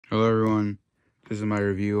Hello everyone, this is my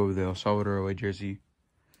review of the El Salvador away jersey.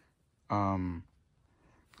 I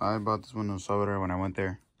bought this one in El Salvador when I went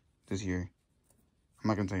there this year. I'm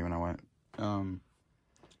not gonna tell you when I went.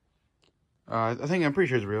 I'm pretty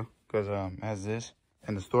sure it's real because it has this.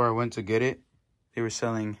 And the store I went to get it, they were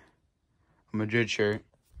selling a Madrid shirt.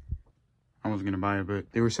 I wasn't gonna buy it,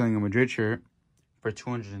 but they were selling a Madrid shirt for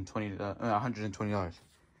 $120.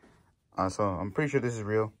 So I'm pretty sure this is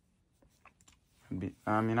real.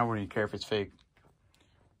 I wouldn't even care if it's fake.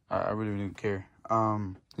 I really didn't care.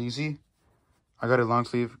 You see, I got a long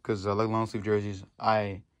sleeve because I like long sleeve jerseys.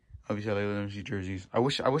 Obviously I like long sleeve jerseys. I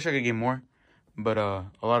wish I could get more, but a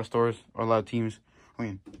lot of stores or a lot of teams.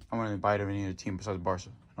 I wouldn't buy it of any other team besides Barca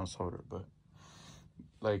and El Salvador. But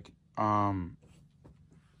I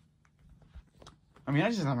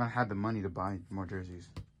just haven't had the money to buy more jerseys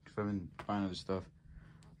because I've been buying other stuff.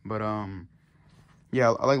 But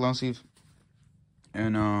yeah, I like long sleeve.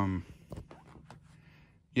 And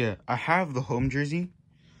yeah, I have the home jersey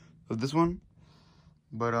of this one,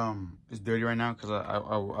 but it's dirty right now because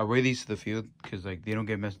I wear these to the field because they don't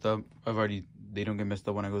get messed up. They don't get messed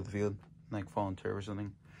up when I go to the field, like fall in turf or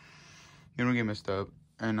something. They don't get messed up.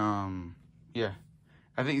 And yeah,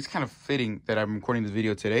 I think it's kind of fitting that I'm recording this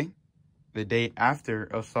video today, the day after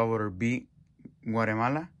El Salvador beat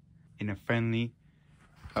Guatemala in a friendly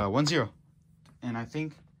 1-0. And I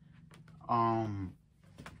think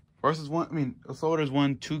El Salvador's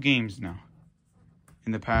won 2 games now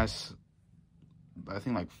in the past, I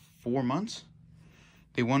think, like 4 months.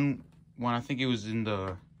 They won one, I think it was in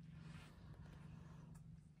the,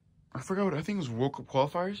 I think it was World Cup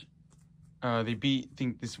qualifiers. They beat, I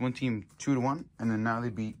think, this one team 2-1, and then now they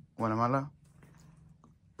beat Guatemala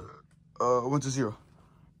 1-0.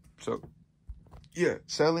 So, yeah,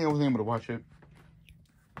 sadly I wasn't able to watch it.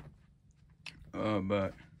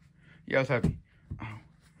 But, yeah, I was happy.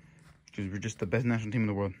 Because we're just the best national team in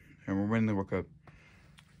the world. And we're winning the World Cup.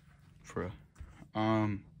 For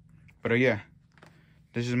real. But yeah.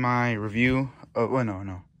 This is my review. Oh, well, no.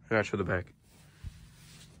 I gotta show the back.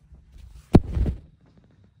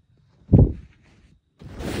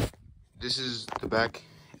 This is the back.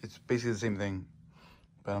 It's basically the same thing.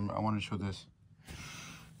 But I want to show this.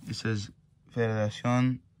 It says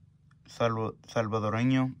Federación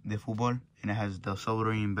Salvadoreño de Fútbol. And it has the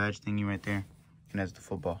Salvadorian badge thingy right there. And it has the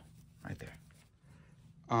football right there.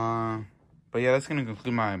 But yeah, that's gonna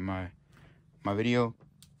conclude my video.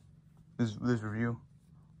 This review.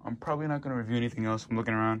 I'm probably not gonna review anything else. I'm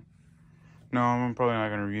looking around. No, I'm probably not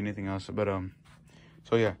gonna review anything else. But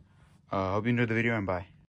so yeah. Hope you enjoyed the video and bye.